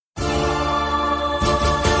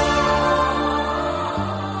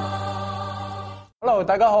Hello，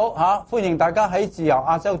 大家好嚇，歡迎大家喺自由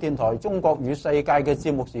亞洲電台《中國與世界》嘅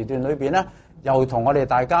節目時段裏邊咧，又同我哋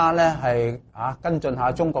大家咧係跟進下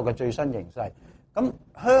中國嘅最新形勢。咁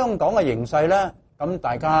香港嘅形勢咧，咁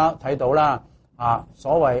大家睇到啦，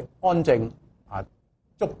所謂安靜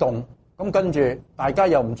觸動，咁跟住大家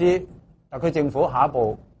又唔知特區政府下一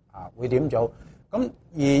步會點做。咁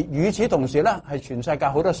而與此同時咧，係全世界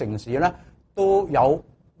好多城市咧都有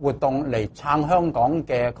活動嚟撐香港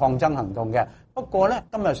嘅抗爭行動嘅。不過咧，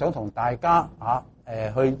今日想同大家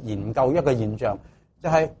去研究一個現象，就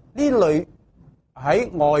係呢類喺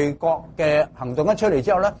外國嘅行動一出嚟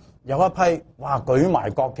之後咧，有一批舉埋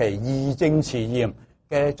國旗、義正辭嚴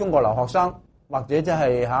嘅中國留學生，或者即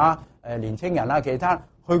係年青人啦，其他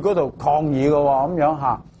去嗰度抗議嘅喎，咁樣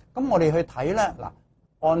嚇。咁我哋去睇咧，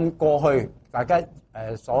嗱，按過去大家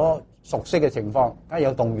所熟悉嘅情況，梗係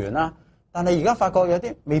有動員啦。但係而家發覺有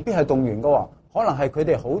啲未必係動員嘅喎。可能係佢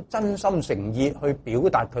哋好真心誠意去表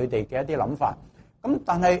達佢哋嘅一啲諗法，咁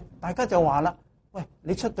但係大家就話啦，喂，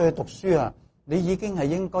你出到去讀書啊，你已經係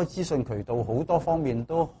應該資訊渠道好多方面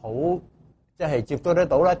都好，即係接觸得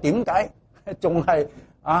到啦。點解仲係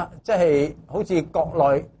即係好似國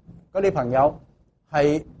內嗰啲朋友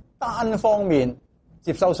係單方面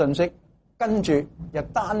接收信息，跟住又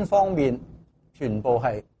單方面全部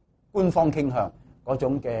係官方傾向嗰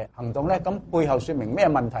種嘅行動咧？咁背後說明咩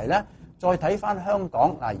問題咧？再睇翻香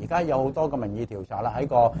港嗱，而家有好多個民意調查啦，喺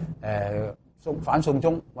個反送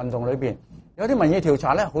中運動裏邊，有啲民意調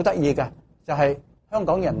查咧好得意嘅，就係香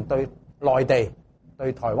港人對內地、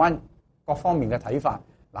對台灣各方面嘅睇法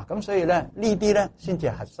嗱，咁所以咧呢啲咧先至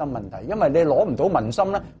係核心問題，因為你攞唔到民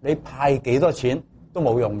心咧，你派幾多錢都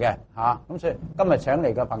冇用嘅嚇。咁所以今日請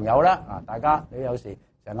嚟嘅朋友咧，大家你有時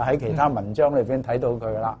成日喺其他文章裏邊睇到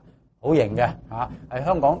佢啦。好型嘅係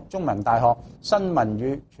香港中文大學新聞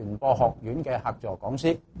與傳播學院嘅客座講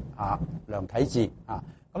師梁啟智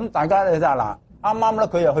咁大家你睇下嗱，啱啱咧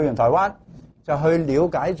佢又去完台灣，就去了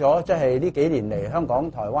解咗即係呢幾年嚟香港、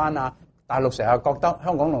台灣大陸成日覺得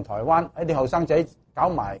香港同台灣一啲後生仔搞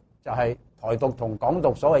埋就係台獨同港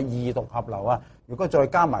獨，所謂二獨合流啊！如果再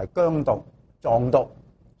加埋疆獨、藏獨、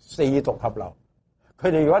四獨合流，佢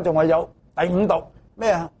哋而家仲係有第五獨咩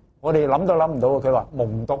啊？我哋諗都諗唔到，佢話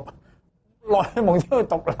蒙獨。內蒙都要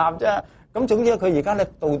獨立啫，咁總之佢而家咧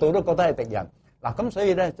度度都覺得係敵人嗱，咁所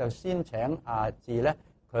以咧就先請阿智咧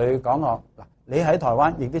佢講我嗱，你喺台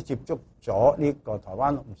灣亦都接觸咗呢個台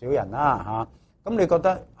灣唔少人啦嚇，咁你覺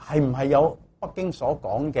得係唔係有北京所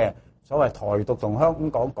講嘅所謂台獨同香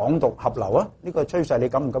港港獨合流啊？呢個趨勢你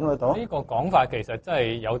感唔感覺到？呢個講法其實真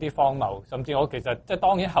係有啲荒謬，甚至我其實即係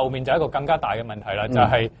當然後面就係一個更加大嘅問題啦，就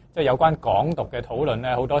係即係有關港獨嘅討論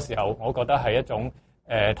咧，好多時候我覺得係一種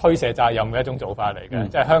推卸責任嘅一種做法嚟嘅，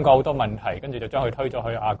即係香港好多問題，跟住就將佢推咗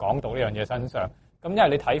去港獨呢樣嘢身上。咁因為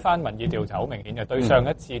你睇翻民意調查好明顯嘅，對上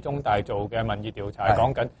一次中大做嘅民意調查係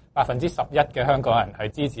講緊11%嘅香港人係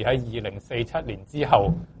支持喺2047年之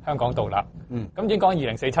後香港獨立。咁已經講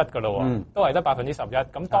2047㗎咯喎，都係得11%。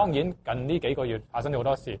咁當然近呢幾個月發生咗好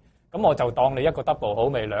多事，咁我就當你一個 double 好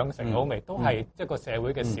未，兩成好未，都係一個社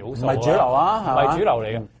會嘅少數，唔係主流啊，唔係主流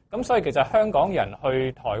嚟嘅。咁所以其實香港人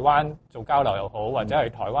去台灣做交流又好，或者係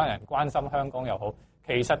台灣人關心香港又好，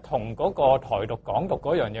其實同嗰個台獨港獨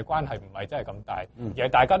嗰樣嘢關係唔係真係咁大，而係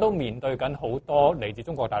大家都面對緊好多嚟自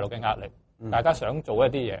中國大陸嘅壓力，大家想做一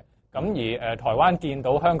啲嘢。咁而台灣見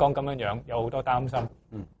到香港咁樣樣，有好多擔心。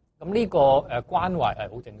咁呢個關懷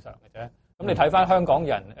係好正常嘅啫。咁你睇翻香港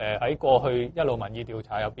人喺過去一路民意調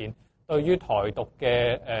查入邊，對於台獨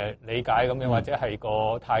嘅理解咁樣，或者係個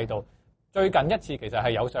態度。最近一次其實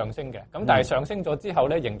係有上升嘅，咁但係上升咗之後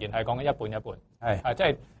咧，仍然係講緊一半一半，即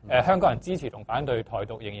係香港人支持同反對台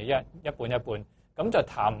獨仍然一半一半，咁就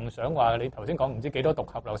談唔上話你頭先講唔知幾多獨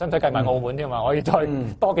合流，使唔使計埋澳門添嘛？可以再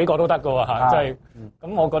多幾個都得㗎喎嚇，即係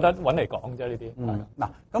咁，我覺得揾嚟講啫呢啲。嗱，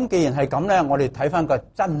咁既然係咁咧，我哋睇翻個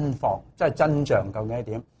真況，即係真相究竟係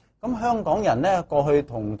點？咁香港人咧過去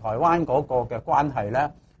同台灣嗰個嘅關係咧，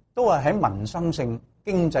都係喺民生性、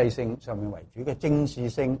經濟性上面為主嘅，政治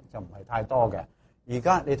性就唔係太多嘅。而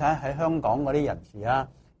家你睇下喺香港嗰啲人士啊，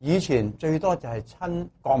以前最多就係親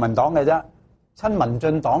國民黨嘅啫，親民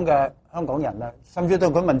進黨嘅香港人啊，甚至對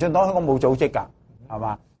佢民進黨香港冇組織㗎，係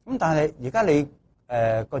嘛？咁但係而家你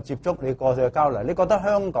個接觸，你過去嘅交流，你覺得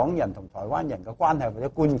香港人同台灣人嘅關係或者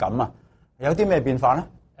觀感啊，有啲咩變化咧？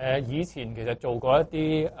以前其實做過一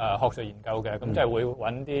啲學術研究嘅，咁即係會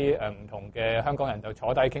揾啲唔同嘅香港人就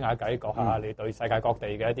坐低傾下偈，講下你對世界各地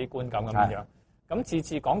嘅一啲觀感咁樣。咁次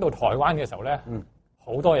次講到台灣嘅時候咧，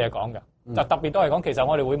好多嘢講嘅，就特別都係講，其實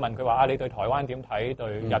我哋會問佢話你對台灣點睇？對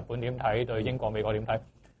日本點睇？對英國、美國點睇？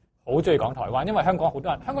好中意講台灣，因為香港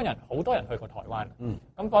人好多人去過台灣。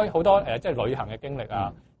咁當然好多即係旅行嘅經歷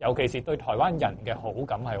啊，尤其是對台灣人嘅好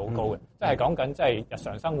感係好高嘅，即係講緊即係日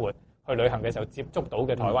常生活去旅行嘅時候接觸到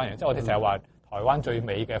嘅台灣人，即係我哋成日話台灣最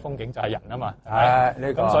美嘅風景就係人啊嘛。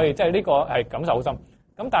咁所以即係呢個係感受好深。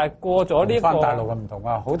咁但係過咗呢個翻大陸嘅唔同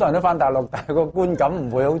啊，好多人都翻大陸，但係個觀感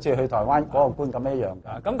唔會好似去台灣嗰個觀感一樣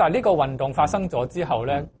㗎。咁但係呢個運動發生咗之後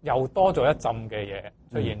咧，又多咗一陣嘅嘢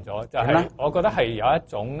出現咗，就係我覺得係有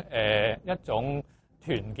一種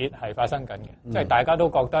團結係發生緊嘅，即係大家都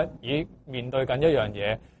覺得面對緊一樣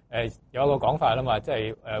嘢。有個講法啦嘛，即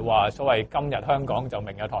係話所謂今日香港就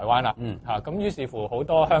明日台灣啦。咁於是乎好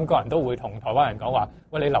多香港人都會同台灣人講話，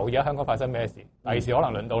喂，你留意下香港發生咩事，第時可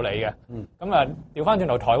能輪到你嘅。咁啊調翻轉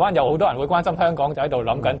頭，台灣有好多人會關心香港，就喺度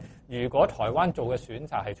諗緊，如果台灣做嘅選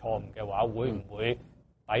擇係錯誤嘅話，會唔會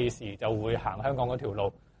第時就會行香港嗰條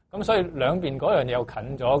路？咁所以兩邊嗰樣嘢又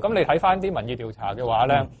近咗。咁你睇翻啲民意調查嘅話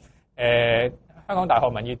咧，香港大學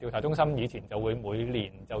民意調查中心以前就會每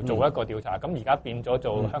年就做一個調查，咁而家變咗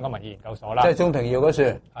做香港民意研究所啦。即係鍾庭耀嗰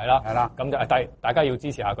處。係啦。咁就大家要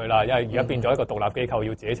支持下佢啦，因為而家變咗一個獨立機構，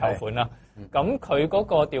要自己籌款啦。咁佢嗰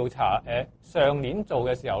個調查上年做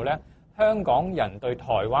嘅時候咧，香港人對台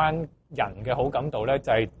灣人嘅好感度咧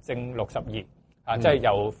就係正62，即係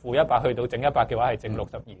由-100去到正100嘅話係正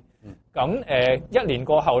62。咁一年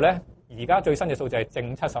過後咧，而家最新嘅數字係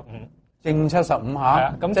正75。正75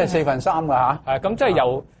嚇，咁即係3/4㗎嚇。係咁，即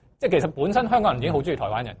係即係其實本身香港人已經好中意台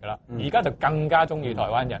灣人㗎啦，而家就更加中意台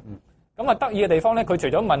灣人。咁啊得意嘅地方咧，佢除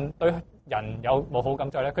咗問對人有冇好感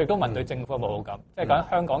之外咧，佢亦都問對政府有冇好感，即係講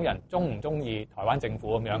香港人中唔中意台灣政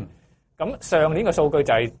府咁樣。咁上年嘅數據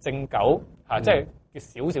就係正9嚇，即係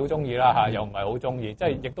少少中意啦嚇，又唔係好中意，即係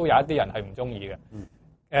亦都有一啲人係唔中意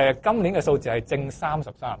嘅。今年嘅數字係正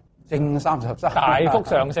33。正33，大幅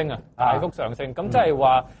上升啊！大幅上升，咁即係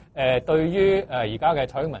話對於而家嘅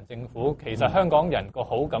蔡英文政府，其實香港人個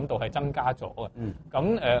好感度係增加咗嘅。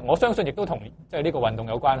咁我相信亦都同即係呢個運動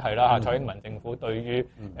有關係啦嚇。蔡英文政府對於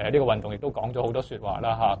呢個運動亦都講咗好多説話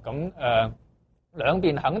啦嚇。咁兩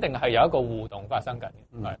邊肯定係有一個互動發生緊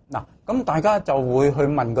嘅。嗱，咁大家就會去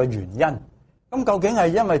問個原因。咁究竟係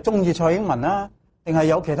因為中意蔡英文啦，定係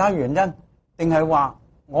有其他原因？定係話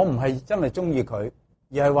我唔係真係中意佢？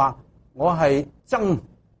而係話我係憎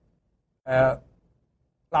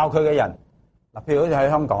鬧佢嘅人嗱，譬如好似喺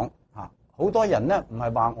香港嚇，好多人咧唔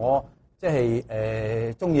係話我即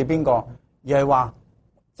係中意邊個，而係話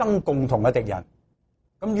憎共同嘅敵人。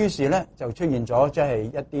咁於是咧就出現咗即係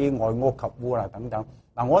一啲愛屋及烏啦等等。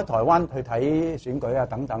嗱，我喺台灣去睇選舉啊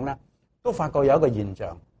等等咧，都發覺有一個現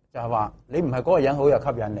象，就係話你唔係嗰個人好有吸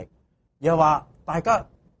引力，而係話大家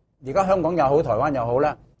而家香港又好，台灣又好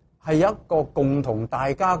咧。係一個共同，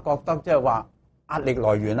大家覺得即係話壓力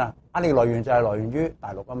來源啊！壓力來源就係來源於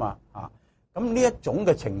大陸啊嘛嚇。咁呢一種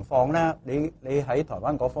嘅情況咧，你喺台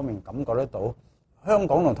灣嗰方面感覺得到，香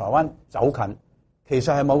港同台灣走近，其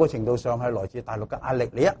實係某個程度上係來自大陸嘅壓力。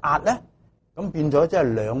你一壓咧，咁變咗即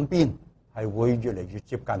係兩邊係會越嚟越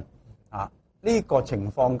接近啊！呢個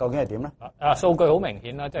情況究竟係點咧？數據好明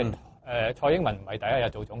顯啦，即係。蔡英文唔係第一日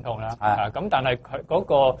做總統啦，咁但係佢嗰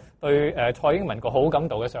個對蔡英文個好感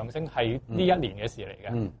度嘅上升係呢一年嘅事嚟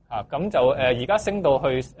嘅，咁就而家升到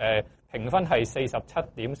去評分係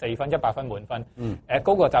47.4分，100分滿分，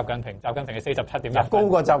高過習近平，習近平係47.1分，高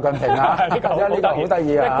過習近平啊！呢個好得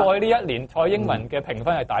意啊！過去呢一年，蔡英文嘅評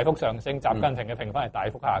分係大幅上升，習近平嘅評分係大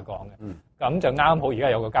幅下降嘅，咁就啱好而家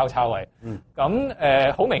有個交叉位，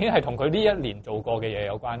咁好明顯係同佢呢一年做過嘅嘢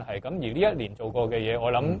有關係，咁而呢一年做過嘅嘢，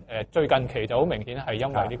我諗最近期就好明顯係因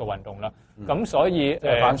為呢個運動啦，咁所以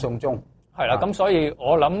反送中係啦，咁所以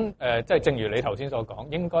我諗即係正如你頭先所講，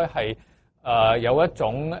應該係。有一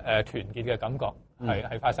種團結嘅感覺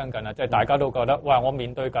係發生緊啦，即係大家都覺得哇，我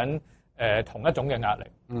面對緊同一種嘅壓力，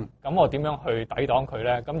咁我點樣去抵擋佢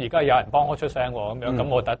咧？咁而家有人幫我出聲喎，咁樣咁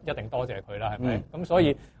我一定多謝佢啦，係咪？咁所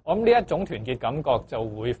以我諗呢一種團結感覺就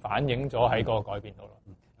會反映咗喺個改變度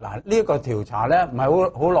咯。嗱，呢一個調查咧唔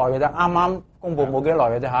係好耐嘅啫，啱啱公佈冇幾耐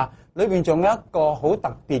嘅啫嚇。裏邊仲有一個好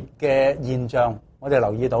特別嘅現象，我哋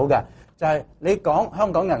留意到嘅就係你講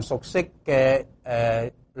香港人熟悉嘅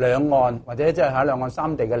兩岸或者即係喺兩岸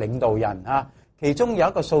三地嘅領導人啊，其中有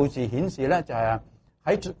一個數字顯示咧，就係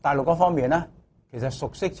喺大陸嗰方面咧，其實熟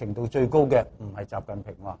悉程度最高嘅唔係習近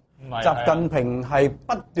平喎，唔係習近平係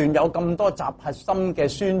不斷有咁多習核心嘅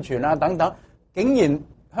宣傳啊等等，竟然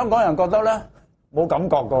香港人覺得咧冇感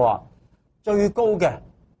覺㗎喎，最高嘅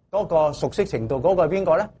嗰個熟悉程度嗰個係邊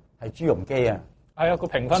個咧？係朱鎔基啊！係啊，個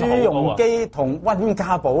評分好高啊！朱鎔基同溫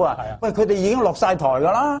家寶啊，喂，佢哋已經落晒台㗎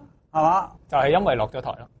啦，係嘛？就係因為落咗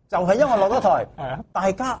台咯，就係因為落咗台，係啊，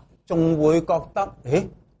大家仲會覺得，誒，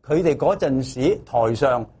佢哋嗰陣時台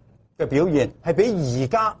上嘅表現係比而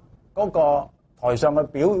家嗰個台上嘅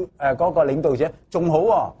嗰個領導者仲好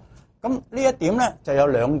喎。咁呢一點咧就有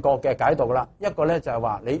兩個嘅解讀啦。一個咧就係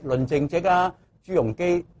話你論政績啊，朱鎔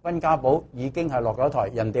基、溫家寶已經係落咗台，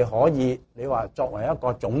人哋可以你話作為一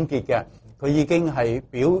個總結嘅，佢已經係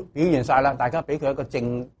表現晒啦，大家俾佢一個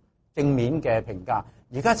正面嘅評價。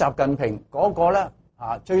而家習近平嗰個咧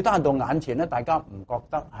最單到眼前咧，大家唔覺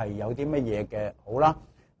得係有啲乜嘢嘅好啦。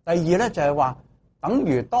第二咧就係話，等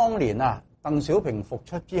於當年鄧小平復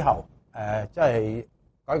出之後，即係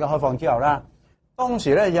改革開放之後啦。當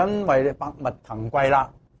時咧因為百物騰貴啦，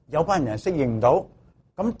有班人適應唔到，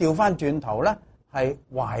咁調翻轉頭咧係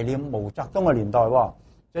懷念毛澤東嘅年代喎。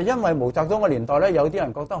就因為毛澤東嘅年代咧，有啲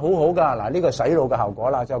人覺得好好㗎，嗱呢個洗腦嘅效果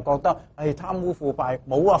啦，就覺得貪污腐敗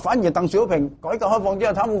冇啊，反而鄧小平改革開放之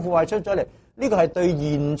後貪污腐敗出咗嚟，呢個係對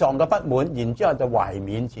現狀嘅不滿，然之後就懷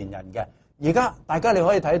緬前人嘅。而家大家你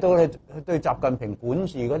可以睇到咧，對習近平管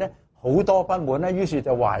治嗰啲好多不滿咧，於是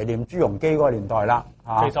就懷念朱鎔基嗰個年代啦。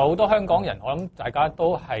其實好多香港人，我諗大家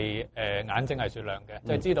都係眼睛係雪亮嘅，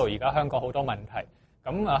即係知道而家香港好多問題。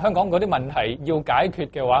咁香港嗰啲問題要解決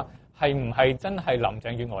嘅話，係唔係真係林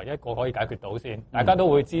鄭月娥一個可以解決到先？大家都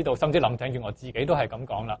會知道，甚至林鄭月娥自己都係咁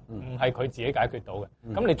講啦，唔係佢自己解決到嘅。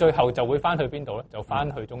咁你最後就會翻去邊度咧？就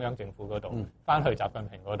翻去中央政府嗰度，翻去習近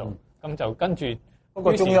平嗰度。咁就跟住，不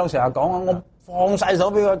過中央成日講我放晒手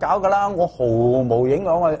俾佢搞㗎啦，我毫無影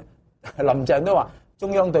響啊！林鄭都話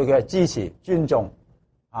中央對佢係支持、尊重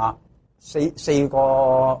四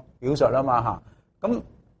個表述啊嘛嚇。咁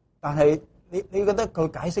但係你覺得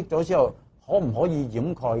佢解釋咗之後，可唔可以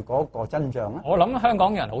掩蓋嗰個真相咧？我諗香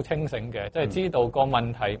港人好清醒嘅，即係知道個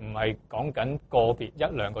問題唔係講緊個別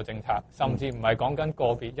一兩個政策，甚至唔係講緊個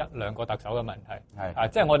別一兩個特首嘅問題。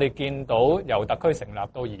即係我哋見到由特區成立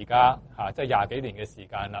到而家即係20幾年嘅時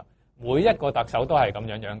間啦，每一個特首都係咁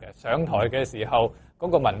樣嘅。上台嘅時候嗰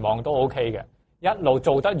個民望都 OK 嘅，一路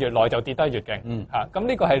做得越耐就跌得越勁。咁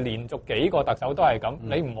呢個係連續幾個特首都係咁，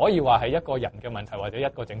你唔可以話係一個人嘅問題或者一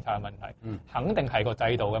個政策嘅問題，肯定係個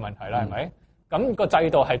制度嘅問題啦，係咪？咁個制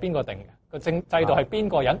度係邊個定嘅？個制度係邊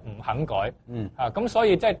個人唔肯改？咁所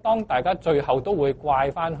以即係當大家最後都會怪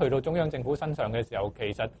翻去到中央政府身上嘅時候，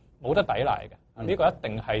其實冇得抵賴嘅。呢個一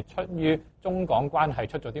定係出於中港關係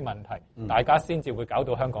出咗啲問題，大家先至會搞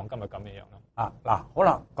到香港今日咁嘅樣咯。嗱，好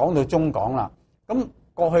啦，講到中港啦，咁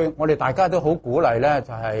過去我哋大家都好鼓勵咧，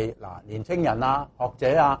就係年青人啊、學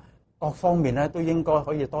者各方面咧都應該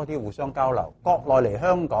可以多啲互相交流。國內嚟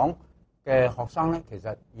香港嘅學生咧，其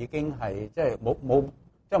實已經係即係冇，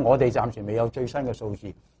即係我哋暫時未有最新嘅數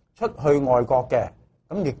字。出去外國嘅，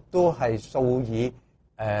咁亦都係數以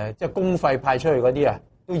即係公費派出去嗰啲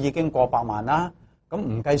都已經過百萬啦。咁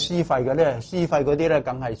唔計私費嘅咧，私費嗰啲咧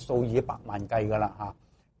更係數以百萬計㗎啦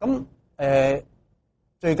嚇。咁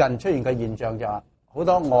最近出現嘅現象就係好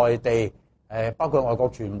多外地包括外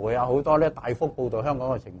國傳媒好多咧大幅報導香港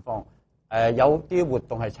嘅情況。有啲活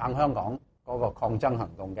動係撐香港嗰個抗爭行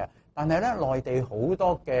動嘅。但係咧，內地好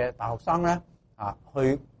多嘅大學生咧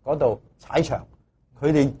去嗰度踩場，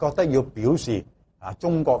佢哋覺得要表示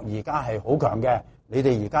中國而家係好強嘅，你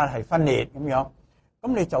哋而家係分裂咁樣。咁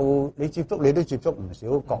你都接觸唔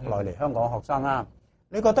少國內嚟香港學生啦。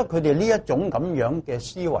你覺得佢哋呢一種咁樣嘅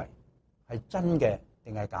思維係真嘅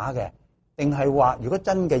定係假嘅？定係話如果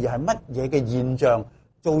真嘅又係乜嘢嘅現象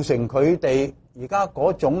造成佢哋而家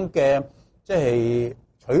嗰種嘅即係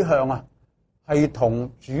取向係同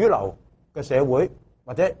主流嘅社會，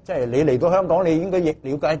或者即係你嚟到香港，你應該亦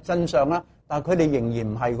了解真相啦。但係佢哋仍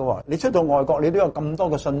然唔係嘅喎。你出到外國，你都有咁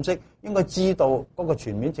多嘅信息，應該知道嗰個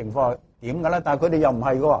全面情況係點㗎啦。但係佢哋又唔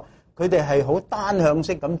係嘅喎，佢哋係好單向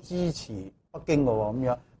式咁支持北京嘅喎，咁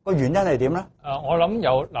樣個原因係點咧？我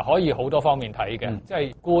諗可以好多方面睇嘅，即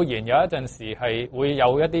係固然有一陣時係會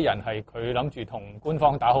有一啲人係佢諗住同官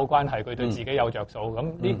方打好關係，佢對自己有着數，咁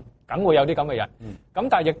呢梗會有啲咁嘅人。咁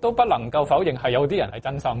但係亦都不能夠否認係有啲人係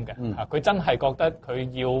真心嘅，佢真係覺得佢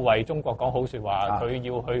要為中國講好説話，佢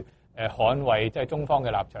要去捍衛即係中方嘅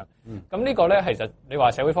立場。咁呢個咧，其實你話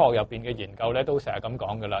社會科學入邊嘅研究咧，都成日咁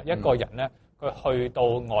講㗎啦。一個人咧，佢去到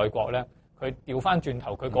外國咧，佢調翻轉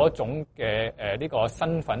頭，佢嗰種嘅呢個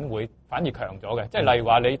身份會反而強咗嘅。即係例如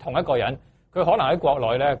話，你同一個人，佢可能喺國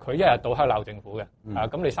內咧，佢一日到黑鬧政府嘅，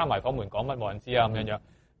咁你閂埋房門講乜冇人知咁樣樣。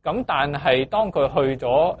咁但係當佢去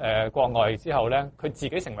咗國外之後咧，佢自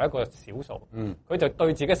己成為一個少數，佢就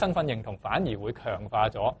對自己身份認同反而會強化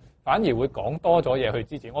咗，反而會講多咗嘢去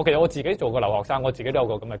支持。其實我自己做過留學生，我自己都有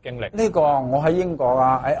個咁嘅經歷。呢個我喺英國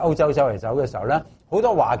喺歐洲周圍走嘅時候咧，好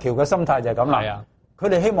多華僑嘅心態就係咁啦。佢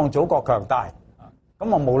哋希望祖國強大，咁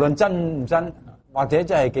無論真唔真，或者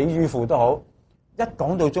真係幾迂腐都好，一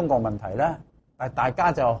講到中國問題咧，大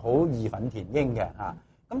家就好義憤填膺嘅嚇。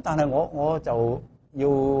咁但係我就要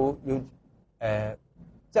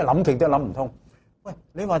即係諗極都諗唔通。喂，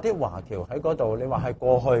你話啲華僑喺嗰度，你話係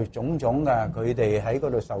過去種種嘅，佢哋喺嗰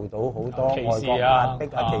度受到好多外國壓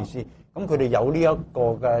迫啊、歧視，咁佢哋有呢一個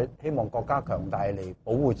嘅希望國家強大嚟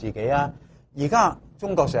保護自己啊。而家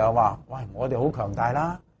中國成日話，喂，我哋好強大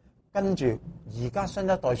啦，跟住而家新一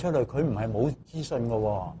代出去，佢唔係冇資訊嘅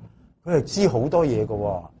喎，佢係知好多嘢嘅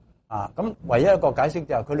喎。啊，咁唯一一個解釋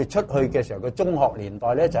就係佢哋出去嘅時候，佢中學年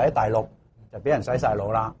代咧就喺大陸就俾人洗晒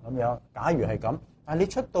腦啦咁樣。假如係咁，但係你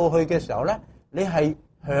出到去嘅時候咧，你係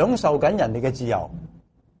享受緊人哋嘅自由，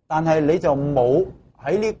但係你就冇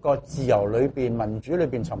喺呢個自由裏邊、民主裏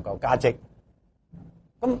邊尋求價值。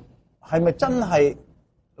咁係咪真係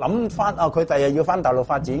諗翻啊？佢第日要翻大陸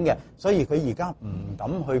發展嘅，所以佢而家唔敢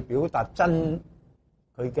去表達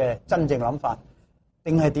佢嘅真正諗法，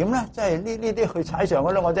定係點咧？即係呢啲去踩上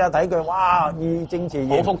嗰啲，我真係睇佢，哇！以政治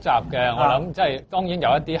好複雜嘅，我諗即係當然有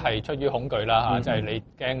一啲係出於恐懼啦嚇，即係你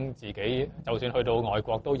驚自己就算去到外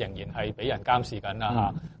國都仍然係俾人監視緊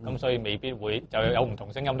啦嚇，咁所以未必會就有唔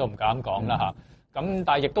同聲音都唔敢講啦嚇。咁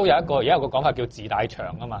但係亦都有一個講法叫自帶牆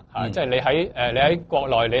啊嘛嚇，即係你喺國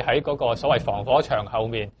內你喺嗰個所謂防火牆後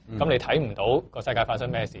面，咁你睇唔到個世界發生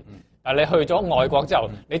咩事。但你去咗外國之後，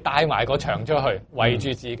你帶埋個牆出去圍住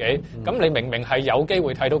自己，咁你明明係有機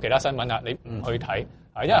會睇到其他新聞啦，你唔去睇，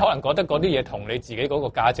因為可能覺得嗰啲嘢同你自己嗰個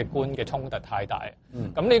價值觀嘅衝突太大。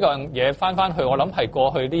咁呢個嘢翻去，我諗係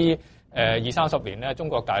過去呢20-30年咧，中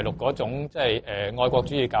國大陸嗰種即係愛國主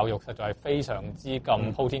義教育，實在係非常之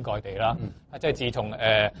咁鋪天蓋地啦。即係自從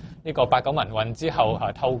呢個8·9民運之後，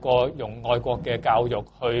透過用愛國嘅教育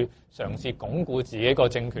去嘗試鞏固自己個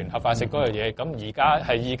政權合法性嗰樣嘢，咁而家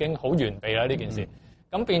係已經好完備啦呢件事。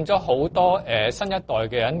咁變咗好多新一代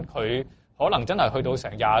嘅人，佢可能真係去到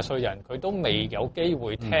成20歲人，佢都未有機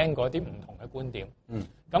會聽過啲唔同嘅觀點。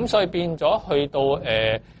咁所以變咗去到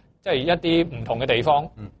即係一啲唔同嘅地方。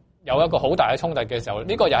有一個好大嘅衝突嘅時候，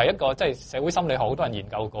呢個又係一個即係社會心理學好多人研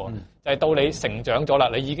究過，就係到你成長咗啦，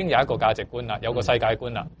你已經有一個價值觀啦，有個世界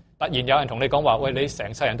觀啦，突然有人同你講話，喂，你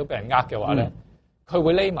成世人都俾人呃嘅話咧，佢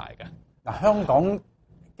會匿埋嘅。嗱，香港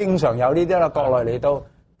經常有呢啲啦，國內嚟到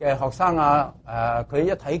嘅學生啊，佢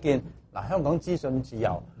一睇見嗱香港資訊自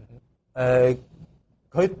由，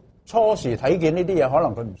佢初時睇見呢啲嘢，可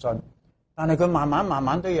能佢唔信，但係佢慢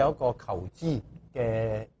慢都有一個求知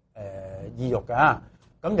嘅意欲㗎。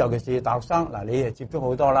咁尤其是大學生嗱，你係接觸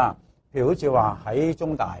好多啦。譬如好似話喺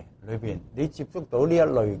中大裏邊，你接觸到呢一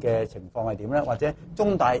類嘅情況係點咧？或者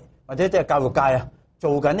中大或者即係教育界啊，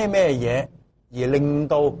做緊啲咩嘢而令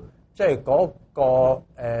到即係嗰個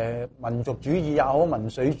民族主義也好、民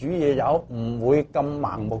粹主義也好，唔會咁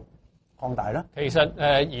盲目擴大咧？其實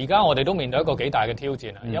而家我哋都面對一個幾大嘅挑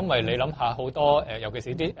戰啊，因為你諗下好多尤其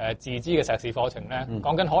是啲自資嘅碩士課程咧，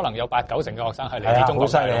講緊可能有8-9成嘅學生係嚟自中國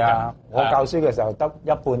大陸嘅。好犀利啊！我教書嘅時候得一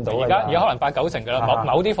半到。而家可能8-9成㗎啦，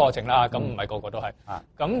某啲課程啦，咁唔係個個都係。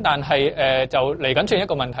咁但係就嚟緊出現一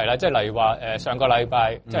個問題啦，即係例如話上個禮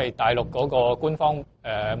拜即係大陸嗰個官方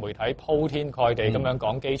媒體鋪天蓋地咁樣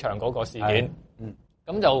講機場嗰個事件，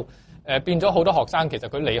咁就變咗好多學生，其實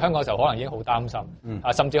佢嚟香港嘅時候可能已經好擔心，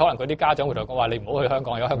甚至可能佢啲家長會同佢講話：你唔好去香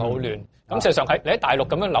港，而家香港好亂。咁事實上你喺大陸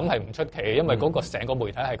咁樣諗係唔出奇嘅，因為嗰個成個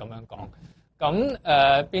媒體係咁樣講。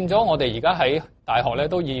咁變咗我哋而家喺大學咧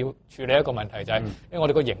都要處理一個問題，就係因為我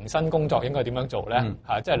哋個迎新工作應該點樣做咧？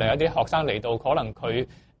即係嚟一啲學生嚟到，可能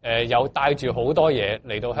佢有帶住好多嘢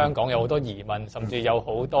嚟到香港，有好多疑問，甚至有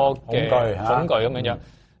好多嘅恐懼咁樣。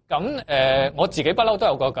咁我自己不嬲都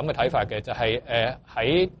有個咁嘅睇法嘅，就係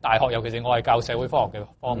喺大學，尤其是我係教社會科學嘅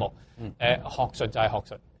科目，學術就係學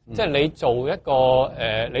術，即係你做一個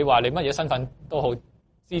你話你乜嘢身份都好，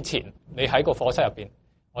之前你喺個課室入邊，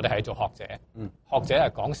我哋係做學者，學者係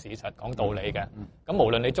講事實、講道理嘅。咁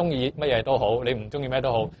無論你中意乜嘢都好，你唔中意咩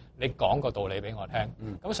都好，你講個道理俾我聽。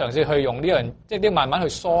咁嘗試去用呢樣，即係啲慢慢去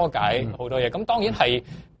疏解好多嘢。咁當然係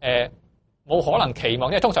冇可能期望，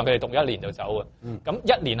因為通常佢哋讀1年就走嘅。咁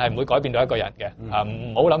1年係唔會改變到一個人嘅。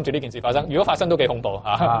唔好諗住呢件事發生。如果發生都幾恐怖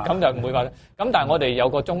嚇，咁就唔會發生。咁但係我哋有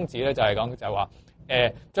個宗旨咧，就係講就係話，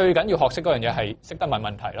最緊要學識嗰樣嘢係識得問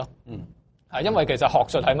問題咯。因為其實學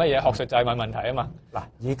術係乜嘢？學術就係問問題啊嘛。嗱，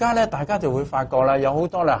而家咧大家就會發覺啦，有好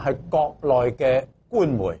多啦係國內嘅官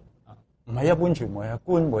媒，唔係一般傳媒啊，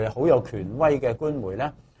官媒係好有權威嘅官媒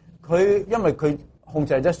咧。佢因為佢控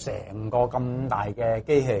制咗成個咁大嘅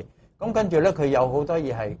機器。咁跟住咧，佢有好多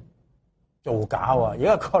嘢係造假喎。而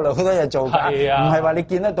家國內好多嘢造假，唔係話你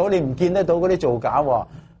見得到，你唔見得到嗰啲造假喎。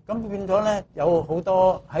咁變咗咧，有好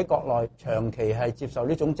多喺國內長期係接受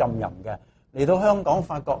呢種浸淫嘅，嚟到香港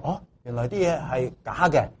發覺，原來啲嘢係假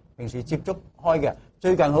嘅，平時接觸開嘅，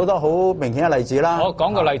最近好多好明顯嘅例子啦。我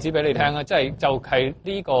講個例子俾你聽啊，即係就係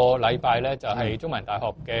呢個禮拜咧，就係中文大學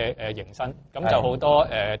嘅迎新，咁就好多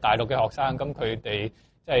大陸嘅學生，咁佢哋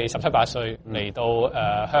即係17、18歲嚟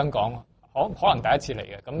到香港，可能第一次嚟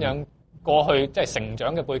嘅，咁樣過去即係成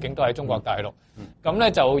長嘅背景都喺中國大陸。咁咧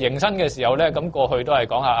就迎新嘅時候咧，咁過去都係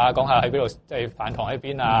講下喺邊度，即係飯堂喺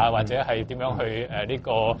邊啊，或者係點樣去呢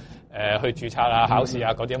個去註冊啊、考試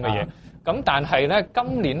啊嗰啲咁嘅嘢。咁但係咧，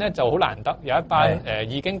今年咧就好難得有一班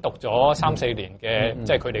已經讀咗3、4年嘅，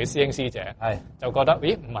即係佢哋嘅師兄師姐，就覺得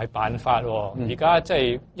咦唔係辦法喎，而家即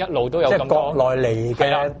係一路都有咁多即係國內嚟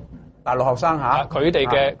嘅大陸學生嚇，佢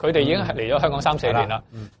哋已經係嚟咗香港3、4年啦，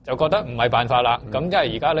就覺得唔係辦法啦。咁因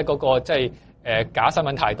為而家咧嗰個即係假新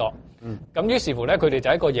聞太多。咁於是乎咧，佢哋就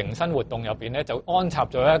喺個迎新活動入邊咧，就安插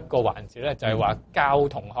咗一個環節咧，就係話教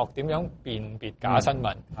同學點樣辨別假新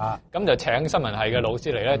聞。咁就請新聞系嘅老師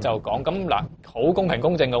嚟咧，就講咁嗱，好公平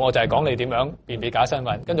公正嘅，我就係講你點樣辨別假新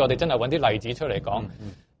聞。跟住我哋真係揾啲例子出嚟講。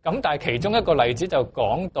咁但係其中一個例子就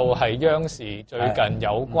講到係央視最近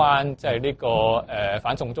有關即係呢個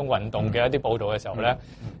反送中運動嘅一啲報導嘅時候咧，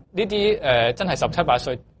呢啲真係17、18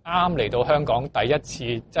歲啱嚟到香港第一次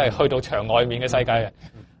即係去到場外面嘅世界嘅。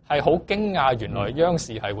係好驚訝，原來央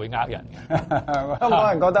視係會呃人嘅。香港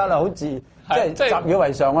人覺得啦，好似即係習以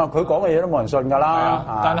為常啊！佢講嘅嘢都冇人信㗎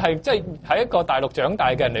啦。但係即係喺一個大陸長大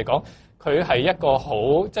嘅人嚟講，佢係一個好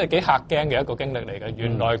即係幾嚇驚嘅一個經歷嚟嘅。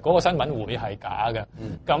原來嗰個新聞會係假嘅。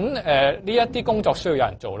咁呢一啲工作需要有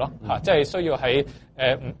人做咯，即係需要喺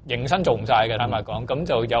迎新做唔晒嘅，坦白講。咁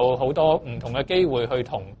就有好多唔同嘅機會去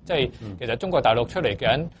同即係其實中國大陸出嚟嘅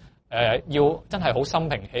人要真係好心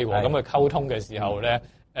平氣和咁去溝通嘅時候咧。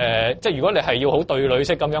即係如果你係要好對壘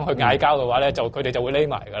式咁樣去嗌交嘅話咧，就佢哋就會匿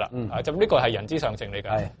埋㗎啦。就呢個係人之常情嚟㗎。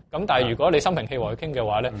咁但係如果你心平氣和去傾嘅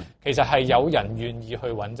話咧，其實係有人願意去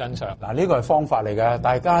揾真相。嗱，呢個係方法嚟嘅。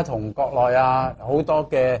大家同國內好多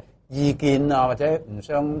嘅意見或者唔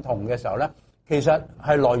相同嘅時候咧，其實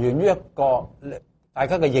係來源於一個大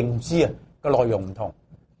家嘅認知嘅內容唔同。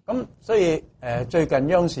咁所以最近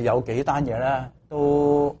央視有幾單嘢咧，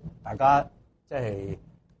都大家即係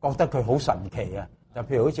覺得佢好神奇啊！就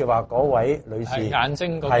譬如好似話嗰位女士眼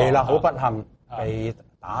睛嗰個係啦，好不幸被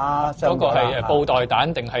打傷。嗰個係布袋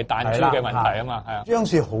彈定係彈珠嘅問題啊嘛，係啊。央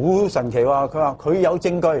視好神奇喎，佢話佢有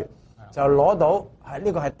證據就攞到係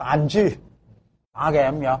呢個係彈珠打嘅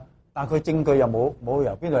咁樣，但係佢證據又冇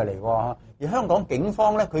由邊度嚟喎。而香港警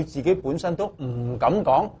方咧，佢自己本身都唔敢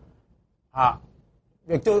講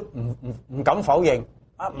亦都唔敢否認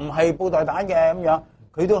唔係布袋彈嘅咁樣，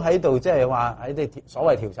佢都喺度即係話喺啲所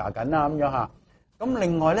謂調查緊啦咁樣嚇。咁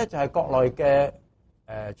另外咧就係國內嘅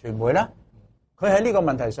傳媒咧，佢喺呢個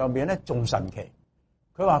問題上邊咧仲神奇。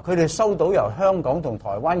佢話佢哋收到由香港同台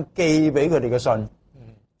灣寄俾佢哋嘅信，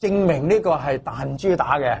證明呢個係彈珠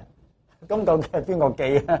打嘅。咁究竟係邊個寄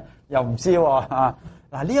咧？又唔知喎。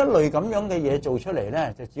嗱，呢一類咁樣嘅嘢做出嚟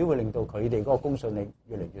咧，就只會令到佢哋嗰個公信力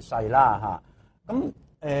越嚟越細啦嚇。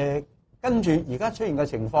咁跟住而家出現嘅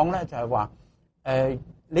情況咧，就係話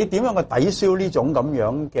你點樣去抵消呢種咁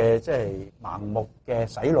樣嘅即係盲目嘅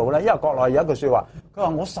洗腦咧？因為國內有一句説話，佢話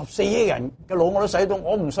我14億人嘅腦我都洗到，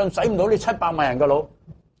我唔信洗唔到呢700萬人嘅腦。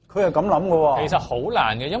佢係咁諗嘅喎。其實好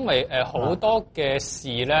難嘅，因為好多嘅事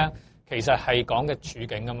咧，其實係講嘅處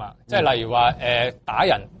境啊嘛。即係例如話打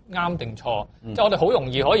人啱定錯，即係我哋好容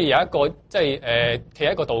易可以有一個即係企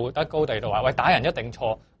喺一個道德高地度話，喂，打人一定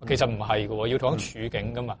錯。其實唔係嘅喎，要講處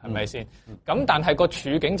境噶嘛，係咪先？咁但係個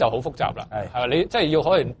處境就好複雜啦，係你即係要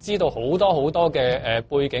可能知道好多嘅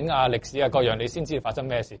背景啊、歷史啊各樣，你先知道發生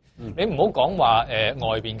咩事。你唔好講話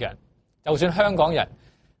外邊嘅人，就算香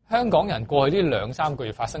港人過去呢2-3個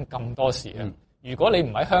月發生咁多事啊，如果你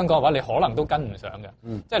唔喺香港嘅話，你可能都跟唔上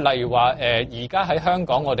嘅。即係例如話而家喺香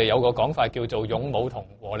港，我哋有個講法叫做勇武同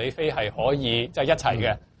和理非係可以即係一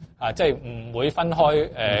齊嘅，即係唔會分開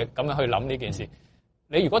咁樣去諗呢件事。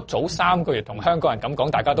你如果早3個月同香港人咁講，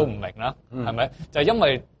大家都唔明啦，係咪？就係因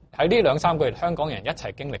為喺呢2-3個月，香港人一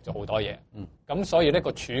齊經歷咗好多嘢，咁所以呢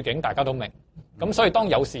個處境大家都明，咁所以當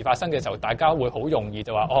有事發生嘅時候，大家會好容易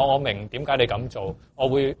就話，我明點解你咁做，我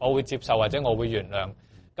會接受或者我會原諒。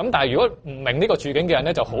咁但係如果唔明呢個處境嘅人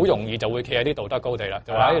咧，就好容易就會企喺啲道德高地啦，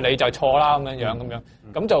就話你就係錯啦咁樣，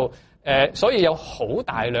咁就所以有好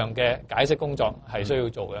大量嘅解釋工作係需要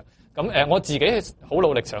做嘅。咁我自己好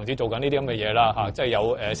努力嘗試做緊呢啲咁嘅嘢啦嚇，即係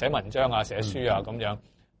有寫文章啊、寫書啊咁樣。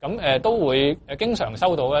咁都會經常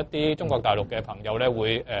收到一啲中國大陸嘅朋友咧，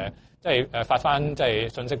會即係發翻即係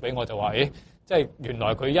信息俾我，就話即係原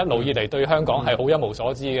來佢一路以嚟對香港係好一無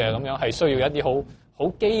所知嘅，咁樣係需要一啲好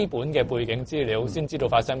基本嘅背景資料先知道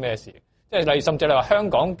發生咩事。即係例如甚至你話香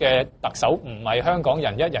港嘅特首唔係香港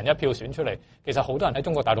人一人一票選出嚟，其實好多人喺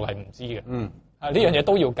中國大陸係唔知嘅。呢樣嘢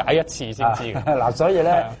都要解一次先知嘅。嗱，所以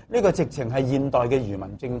咧呢個直情係現代嘅移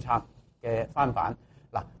民政策嘅翻版。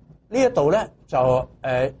嗱，呢一度咧就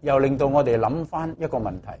又令到我哋諗翻一個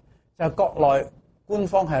問題，就係國內官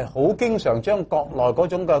方係好經常將國內嗰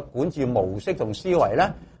種嘅管治模式同思維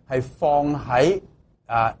咧係放喺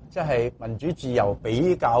即係民主自由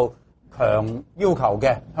比較強要求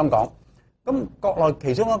嘅香港。咁國內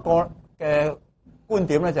其中一個嘅觀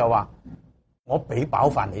點咧就話：我俾飽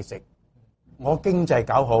飯你食，我經濟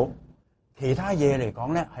搞好，其他嘢嚟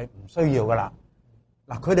講咧係唔需要噶啦。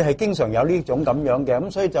嗱，佢哋係經常有呢種咁樣嘅，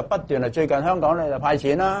咁所以就不斷最近香港咧就派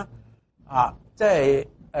錢啦，即係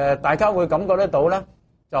大家會感覺得到咧，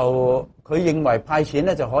就佢認為派錢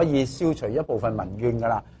咧就可以消除一部分民怨噶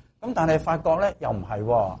啦。咁但係發覺咧又唔係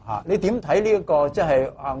喎，你點睇呢一個即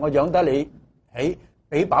係我養得你起，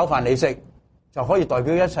俾飽飯你食就可以代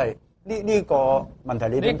表一切？呢個問題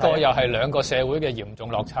你點睇？呢個又係兩個社會嘅嚴重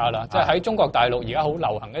落差啦。即係喺中國大陸而家好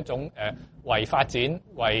流行一種為發展、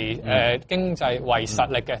為經濟、為實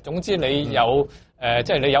力嘅。總之你有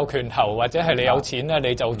即係你有拳頭或者係你有錢咧，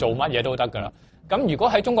你就做乜嘢都得㗎啦。咁如果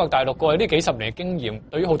喺中國大陸過去呢幾十年嘅經驗，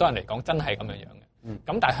對於好多人嚟講真係咁樣樣嘅。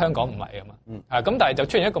咁但係香港唔係啊嘛。咁但係就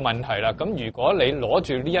出現一個問題啦。咁如果你攞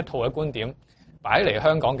住呢一套嘅觀點擺嚟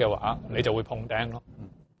香港嘅話，你就會碰釘咯。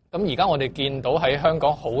咁而家我哋見到喺香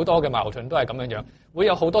港好多嘅矛盾都係咁樣樣，會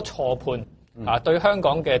有好多錯判對香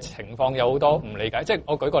港嘅情況有好多唔理解。即係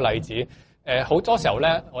我舉個例子，好多時候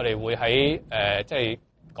咧，我哋會喺即係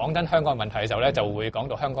講緊香港嘅問題嘅時候咧，就會講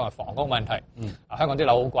到香港嘅房屋問題。香港啲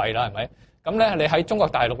樓好貴啦，係咪？咁咧，你喺中國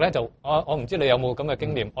大陸咧就我唔知你有冇咁嘅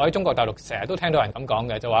經驗。我喺中國大陸成日都聽到人咁講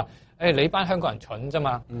嘅，就話你班香港人蠢啫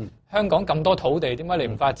嘛。香港咁多土地，點解你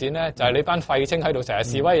唔發展咧？就係你班廢青喺度成日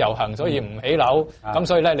示威遊行，所以唔起樓。咁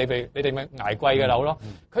所以咧，你哋咪捱貴嘅樓咯。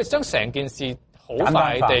佢將成件事好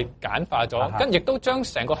快地簡化咗，跟亦都將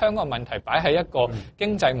成個香港嘅問題擺喺一個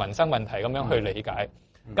經濟民生問題咁樣去理解。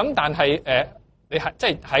咁但係你係即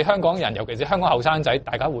係喺香港人，尤其是香港後生仔，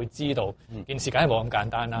大家會知道件事梗係冇咁簡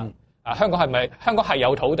單啦。香港係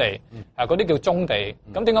有土地，嗰啲叫棕地，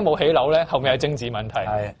咁點解冇起樓咧？後面係政治問題，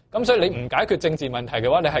咁所以你唔解決政治問題嘅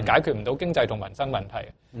話，你係解決唔到經濟同民生問題。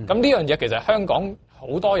咁呢樣嘢其實香港好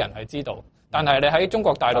多人係知道，但係你喺中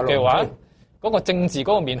國大陸嘅話，嗰個政治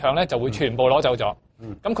嗰個面向咧就會全部攞走咗。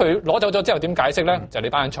咁佢攞走咗之後點解釋咧？就係你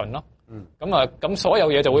班人蠢咯。咁所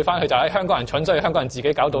有嘢就會翻去就係香港人蠢，所以香港人自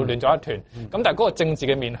己搞到亂咗一團。咁但係嗰個政治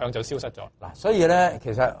嘅面向就消失咗。嗱，所以咧，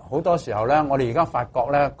其實好多時候咧，我哋而家發覺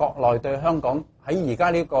咧，國內對香港喺而家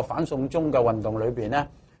呢個反送中嘅運動裏邊咧，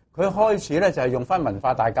佢開始咧就係用翻文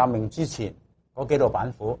化大革命之前嗰幾道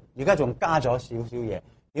板斧，而家仲加咗少少嘢。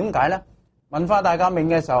點解咧？文化大革命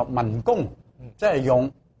嘅時候，民工即係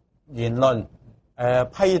用言論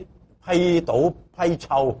批倒批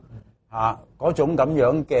臭嗰種咁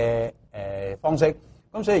樣嘅方式，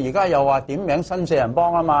咁所以而家又話點名新四人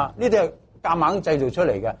幫啊嘛，呢啲係夾硬製造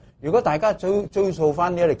出嚟嘅。如果大家追溯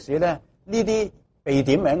翻呢個歷史咧，呢啲被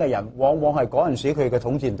點名嘅人往往係嗰陣時佢嘅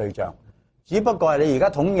統戰對象，只不過係你而家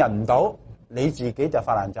統人唔到，你自己就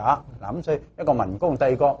發爛渣。嗱，咁所以一個民工，第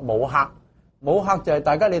二個武客就係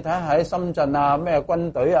大家你睇下喺深圳啊，咩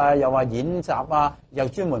軍隊啊，又話演習啊，又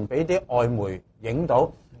專門俾啲外媒影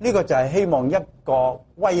到。呢個就係希望一個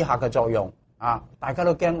威嚇嘅作用大家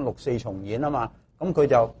都驚六四重演啊嘛，咁佢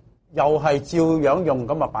就又係照樣用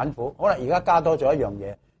咁嘅板斧。好啦，而家加多咗一樣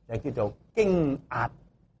嘢，就叫做經壓。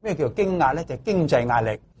咩叫做經壓咧？就係經濟壓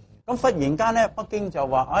力。咁忽然間咧，北京就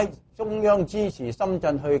話中央支持深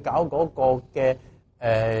圳去搞嗰個嘅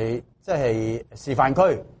即係示範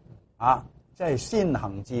區即係先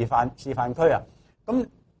行示範區啊。咁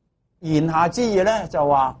言下之意咧就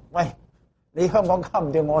話喂，你香港搞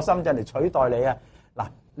唔掂，我深圳嚟取代你啊！嗱，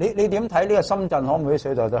你點睇呢個深圳可唔可以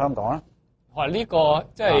取代到香港咧？哇！呢個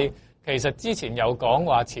即係其實之前有講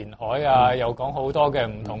話前海啊，又講好多嘅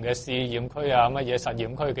唔同嘅試驗區啊，乜嘢實驗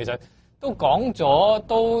區，其實都講咗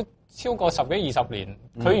都超過10幾20年。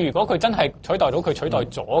佢如果佢真係取代到，佢取代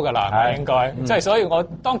咗㗎啦，係咪應該？即係所以我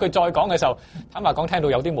當佢再講嘅時候，坦白講聽到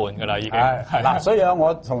有啲悶㗎啦，已經係嗱。所以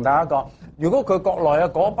我同大家講，如果佢國內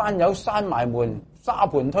嗰班友閂埋門、沙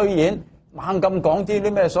盤推演。猛咁講啲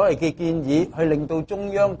咩所謂嘅建議，去令到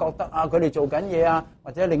中央覺得佢哋做緊嘢啊，或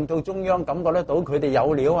者令到中央感覺得到佢哋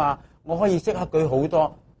有料啊，我可以即刻舉好多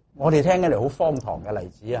我哋聽起嚟好荒唐嘅例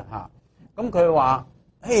子啊！咁佢話：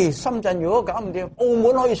深圳如果搞唔掂，澳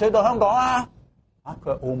門可以取代香港啊！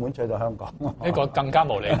佢澳門取代香港，呢個更加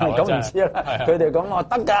無理。咁唔知啦，佢哋講話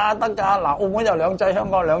得㗎。嗱，澳門有兩制，香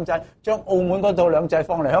港有兩制，將澳門嗰套兩制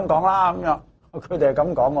放嚟香港啦咁樣。佢哋係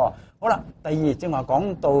咁講喎。好啦，第二正話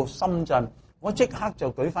講到深圳，我即刻就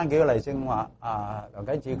舉翻幾個例證話，梁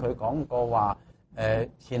啟智佢講過話，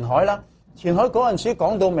前海啦，前海嗰陣時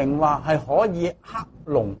講到明話係可以克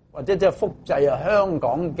隆或者即係複製香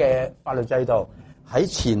港嘅法律制度喺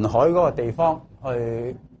前海嗰個地方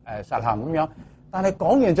去實行咁樣，但係講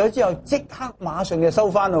完咗之後，即刻馬上就收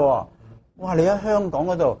翻咯。哇！你喺香港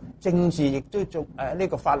嗰度政治亦都做呢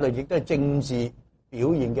個法律亦都係政治表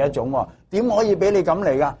現嘅一種喎，點可以俾你咁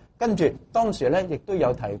嚟㗎？跟住當時咧亦都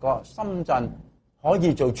有提過深圳可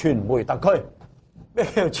以做傳媒特區。咩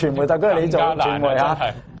叫傳媒特區？你做傳媒嚇？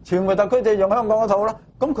傳媒特區就用香港嗰套啦。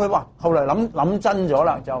咁佢話後來諗真咗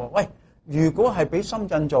啦，就喂，如果係俾深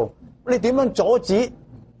圳做，你點樣阻止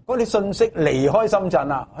嗰啲信息離開深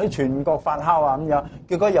圳啊？喺全國發酵啊咁樣，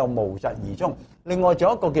結果又無疾而終。另外仲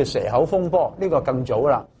有一個叫蛇口風波，呢個更早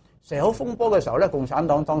啦。蛇口風波嘅時候咧，共產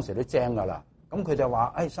黨當時都精㗎啦。咁佢就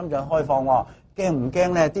話：深圳開放喎，驚唔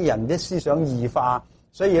驚咧？啲人啲思想異化，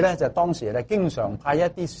所以咧就當時咧經常派一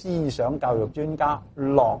啲思想教育專家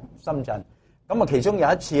落深圳。咁啊，其中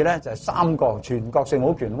有一次咧就係3個全國性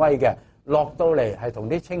好權威嘅落到嚟，係同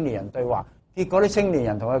啲青年人對話。結果啲青年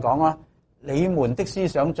人同佢講啦：你們的思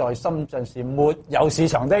想在深圳是沒有市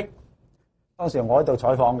場的。當時我喺度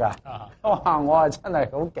採訪㗎，哇！我係真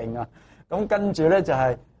係好勁啊！咁跟住咧就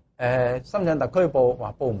係深圳特區報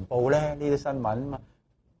話報唔報咧呢啲新聞啊嘛。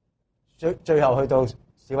最後去到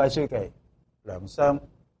市委書記梁湘、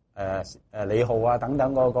李浩啊等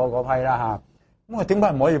等嗰批啦嚇。咁我點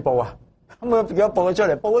解唔可以報啊？咁佢結果報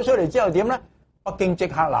咗出嚟之後點咧？北京即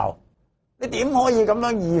刻鬧，你點可以咁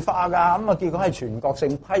樣異化㗎？咁啊結果係全國性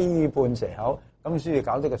批判蛇口，咁所以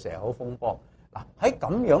搞到個蛇口風波。嗱，喺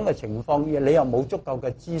咁樣嘅情況，你又冇足夠嘅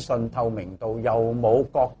資訊透明度，又冇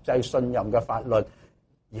國際信任嘅法律，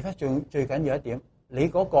而家最緊要一點，你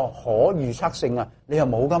嗰個可預測性啊，你又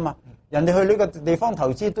冇噶嘛？人哋去呢個地方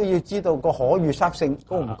投資都要知道個可預測性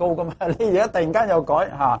高唔高噶嘛？你而家突然間又改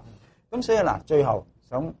嚇，咁所以嗱，最後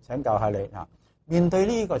想請教下你嚇，面對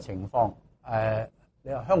呢個情況，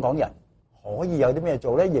你話香港人可以有啲咩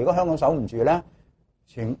做咧？如果香港守唔住咧，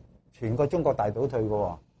全個中國大倒退㗎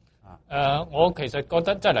喎。我其實覺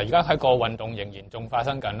得即係嗱，而家喺個運動仍然仲發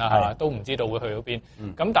生緊啦嚇，都唔知道會去到邊。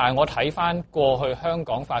咁但係我睇翻過去香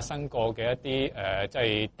港發生過嘅一啲即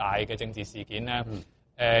係大嘅政治事件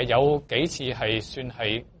咧，有幾次係算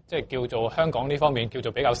係即係叫做香港呢方面叫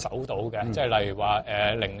做比較守到嘅，即係例如話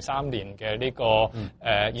03年嘅呢個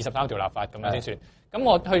23條立法咁樣先算。咁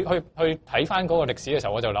我去睇翻嗰個歷史嘅時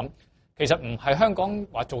候，我就諗其實唔係香港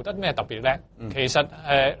話做得咩特別叻，其實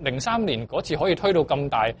03年嗰次可以推到咁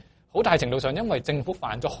大。好大程度上，因為政府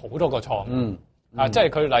犯咗好多個錯誤，即係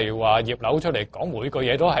佢例如話葉劉出嚟講每句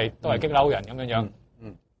嘢都係激嬲人咁樣樣。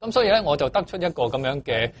咁所以咧，我就得出一個咁樣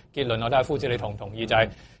嘅結論，我睇下夫子你同唔同意？就係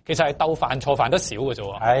其實係鬥犯錯犯得少嘅啫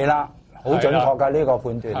喎。係啦，好準確㗎呢個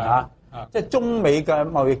判斷嚇。即係中美嘅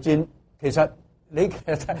貿易戰，其實你其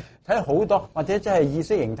實睇好多，或者即係意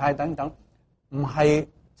識形態等等，唔係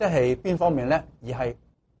即係邊方面咧，而係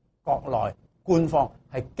國內官方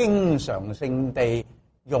係經常性地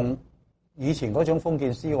用以前嗰種封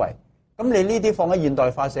建思維，咁你呢啲放喺現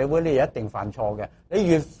代化社會，你一定犯錯嘅。你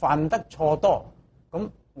越犯得錯多，咁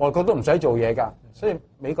外國都唔使做嘢㗎。所以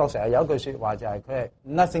美國成日有一句説話就係佢係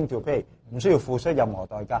nothing to pay， 唔需要付出任何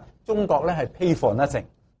代價。中國咧係 pay for nothing，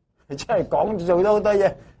 即係講做咗好多嘢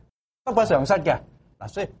得不償失嘅。嗱，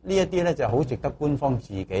所以呢一啲咧就好值得官方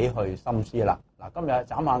自己去深思啦。嗱，今日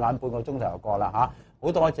眨下眼半個鐘頭就過啦嚇，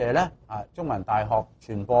好多謝咧中文大學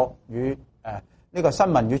傳播與呢個新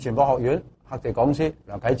聞與傳播學院客席講師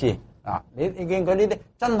梁啟智你見佢呢啲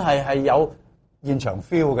真係有現場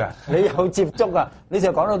feel 嘅，你有接觸啊，你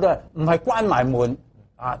就講到都係唔係關埋門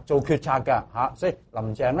做決策㗎嚇，所以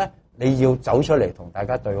林鄭咧你要走出嚟同大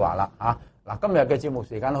家對話啦嚇。嗱，今日嘅節目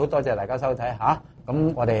時間好多謝大家收睇嚇，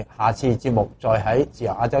咁我哋下次節目再喺自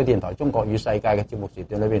由亞洲電台中國與世界嘅節目時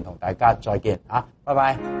段裏邊同大家再見嚇，拜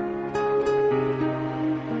拜。